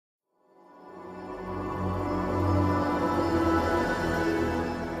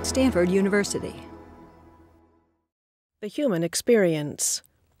Stanford University. The Human Experience.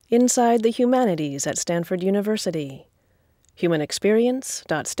 Inside the Humanities at Stanford University.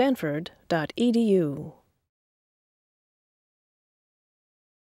 humanexperience.stanford.edu.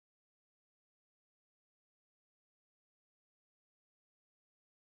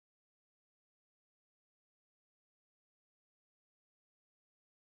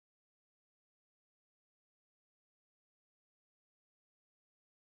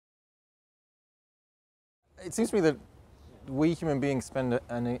 It seems to me that we human beings spend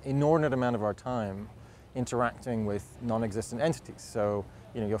an inordinate amount of our time interacting with non-existent entities. So,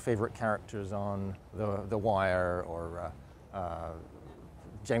 your favorite characters on The Wire or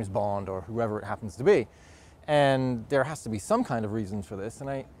James Bond or whoever it happens to be. And there has to be some kind of reason for this. And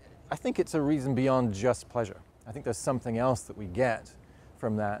I think it's a reason beyond just pleasure. I think there's something else that we get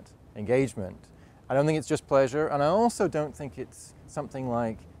from that engagement. I don't think it's just pleasure, and I also don't think it's something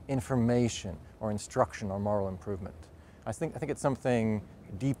like information or instruction or moral improvement. I think it's something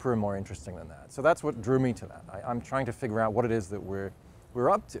deeper and more interesting than that. So that's what drew me to that. I'm trying to figure out what it is that we're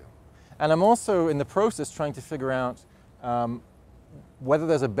up to. And I'm also in the process trying to figure out whether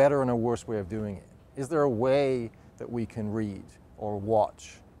there's a better and a worse way of doing it. Is there a way that we can read or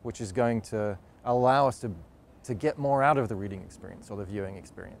watch which is going to allow us to get more out of the reading experience or the viewing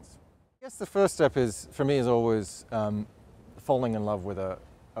experience? I guess the first step for me is always falling in love with a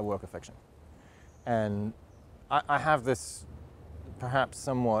work of fiction. And I have this perhaps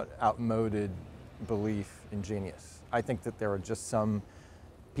somewhat outmoded belief in genius. I think that there are just some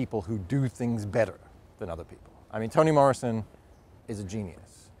people who do things better than other people. I mean, Toni Morrison is a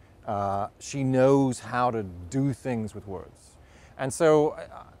genius. She knows how to do things with words. And so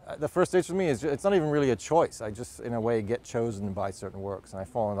the first stage for me is it's not even really a choice. I just, in a way, get chosen by certain works and I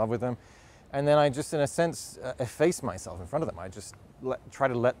fall in love with them. And then I just, in a sense, efface myself in front of them. I just try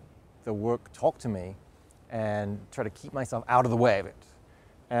to let the work talk to me and try to keep myself out of the way of it.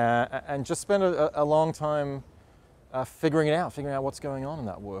 And just spend a long time figuring out what's going on in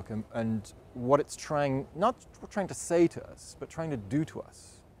that work and what it's not trying to say to us, but trying to do to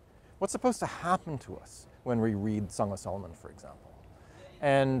us. What's supposed to happen to us when we read Song of Solomon, for example.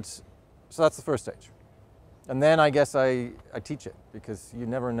 And so that's the first stage. And then I guess I teach it, because you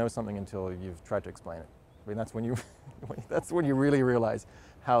never know something until you've tried to explain it. I mean, that's when you really realize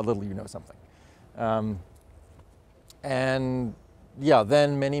how little you know something. And yeah,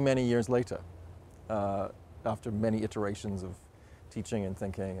 then many years later, after many iterations of teaching and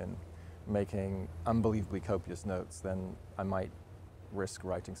thinking and making unbelievably copious notes, then I might risk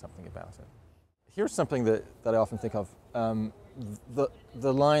writing something about it. Here's something that I often think of.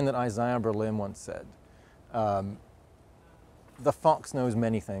 The line that Isaiah Berlin once said, the fox knows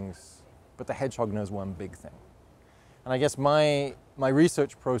many things, but the hedgehog knows one big thing. And I guess my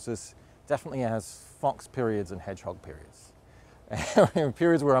research process definitely has fox periods and hedgehog periods.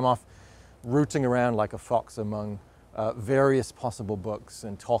 Periods where I'm off rooting around like a fox among various possible books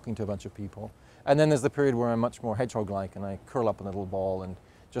and talking to a bunch of people. And then there's the period where I'm much more hedgehog-like and I curl up in a little ball and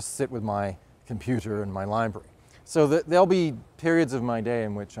just sit with my computer and my library. So there'll be periods of my day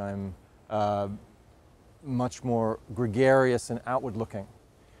in which I'm much more gregarious and outward-looking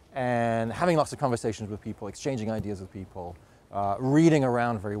and having lots of conversations with people, exchanging ideas with people, reading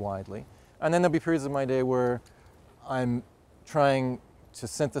around very widely. And then there'll be periods of my day where I'm trying to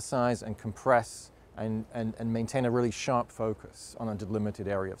synthesize and compress and maintain a really sharp focus on a delimited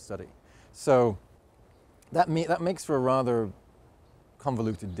area of study. So that makes for a rather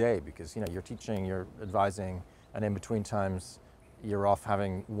convoluted day, because you're teaching, you're advising, and in between times you're off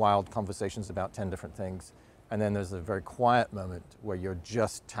having wild conversations about 10 different things. And then there's a very quiet moment where you're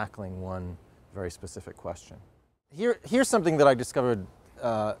just tackling one very specific question. Here's something that I discovered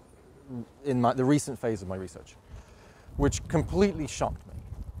in the recent phase of my research, which completely shocked me.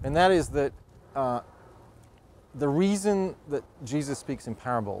 And that is that the reason that Jesus speaks in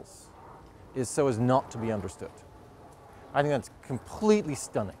parables is so as not to be understood. I think that's completely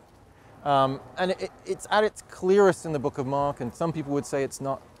stunning. And it's at its clearest in the book of Mark, and some people would say it's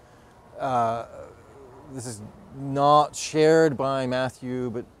not, this is not shared by Matthew,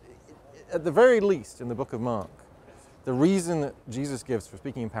 but at the very least in the book of Mark, the reason that Jesus gives for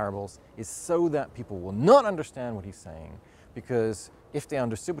speaking in parables is so that people will not understand what he's saying, because if they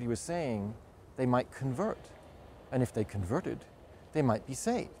understood what he was saying, they might convert. And if they converted, they might be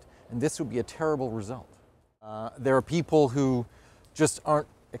saved. And this would be a terrible result. There are people who just aren't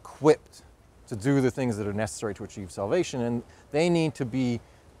equipped to do the things that are necessary to achieve salvation, and they need to be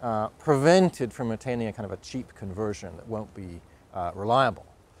prevented from attaining a kind of a cheap conversion that won't be reliable.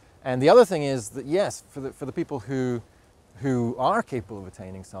 And the other thing is that, yes, for the people who who are capable of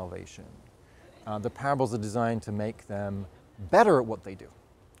attaining salvation, the parables are designed to make them better at what they do,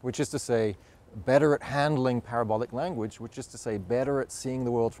 which is to say, better at handling parabolic language, which is to say, better at seeing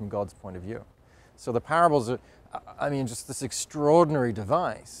the world from God's point of view. So the parables are, I mean, just this extraordinary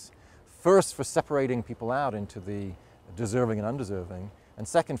device, first for separating people out into the deserving and undeserving, and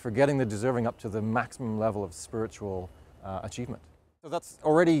second for getting the deserving up to the maximum level of spiritual achievement. So that's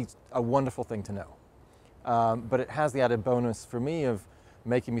already a wonderful thing to know. But it has the added bonus for me of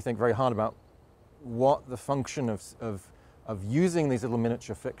making me think very hard about what the function of using these little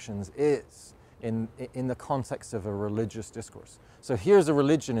miniature fictions is in the context of a religious discourse. So here's a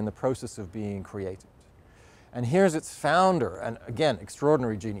religion in the process of being created. And here's its founder, and again,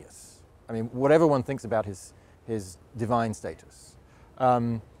 extraordinary genius. I mean, whatever one thinks about his divine status,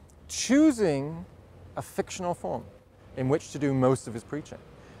 choosing a fictional form in which to do most of his preaching,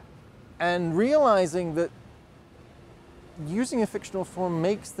 and realizing that using a fictional form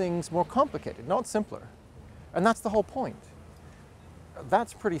makes things more complicated, not simpler. And that's the whole point.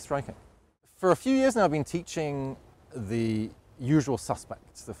 That's pretty striking. For a few years now, I've been teaching The Usual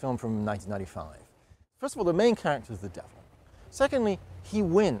Suspects, the film from 1995. First of all, the main character is the devil. Secondly, he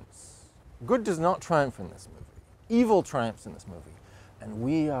wins. Good does not triumph in this movie. Evil triumphs in this movie. And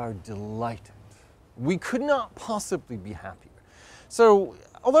we are delighted. We could not possibly be happier. So,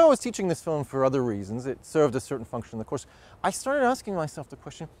 although I was teaching this film for other reasons, it served a certain function in the course, I started asking myself the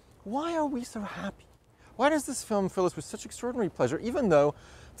question, why are we so happy? Why does this film fill us with such extraordinary pleasure, even though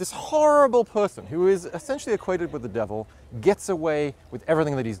this horrible person, who is essentially equated with the devil, gets away with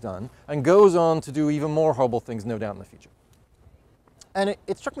everything that he's done, and goes on to do even more horrible things, no doubt, in the future? And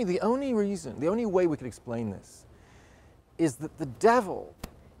it struck me the only reason, the only way we could explain this, is that the devil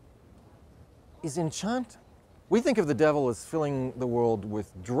is enchanting. We think of the devil as filling the world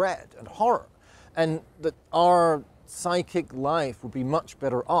with dread and horror, and that our psychic life would be much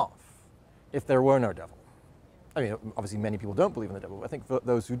better off if there were no devil. I mean, obviously many people don't believe in the devil, but I think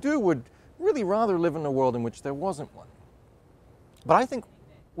those who do would really rather live in a world in which there wasn't one. But I think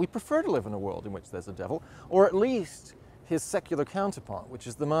we prefer to live in a world in which there's a devil, or at least his secular counterpart, which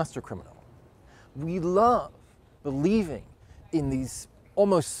is the master criminal. We love believing in these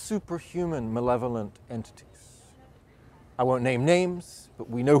almost superhuman, malevolent entities. I won't name names, but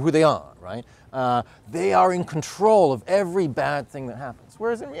we know who they are, right? They are in control of every bad thing that happens.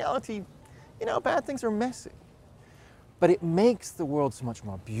 Whereas in reality, you know, bad things are messy. But it makes the world so much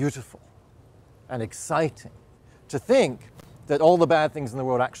more beautiful and exciting to think that all the bad things in the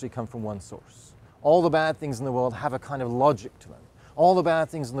world actually come from one source. All the bad things in the world have a kind of logic to them. All the bad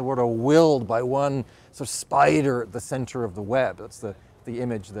things in the world are willed by one sort of spider at the center of the web. That's the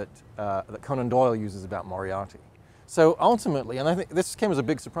image that Conan Doyle uses about Moriarty. So ultimately, and I think this came as a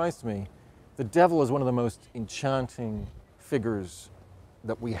big surprise to me, the devil is one of the most enchanting figures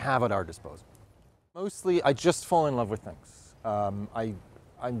that we have at our disposal. Mostly, I just fall in love with things.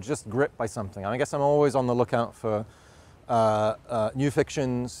 I'm just gripped by something. I guess I'm always on the lookout for new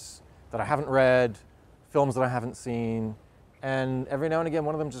fictions that I haven't read, films that I haven't seen, and every now and again,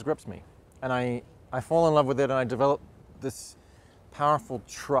 one of them just grips me. And I fall in love with it, and I develop this powerful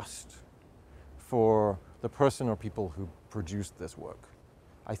trust for the person or people who produced this work.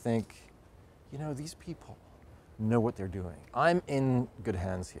 I think, you know, these people know what they're doing. I'm in good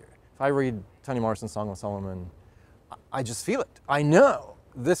hands here. If I read Toni Morrison's Song of Solomon, I just feel it. I know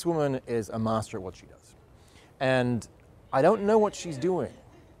this woman is a master at what she does. And I don't know what she's doing,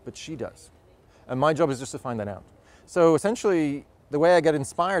 but she does. And my job is just to find that out. So essentially, the way I get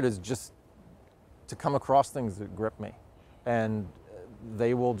inspired is just to come across things that grip me. And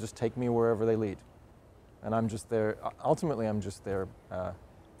they will just take me wherever they lead. And I'm just their, ultimately I'm just their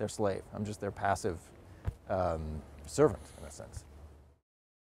slave. I'm just their passive servant, in a sense.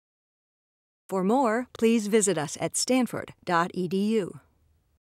 For more, please visit us at stanford.edu.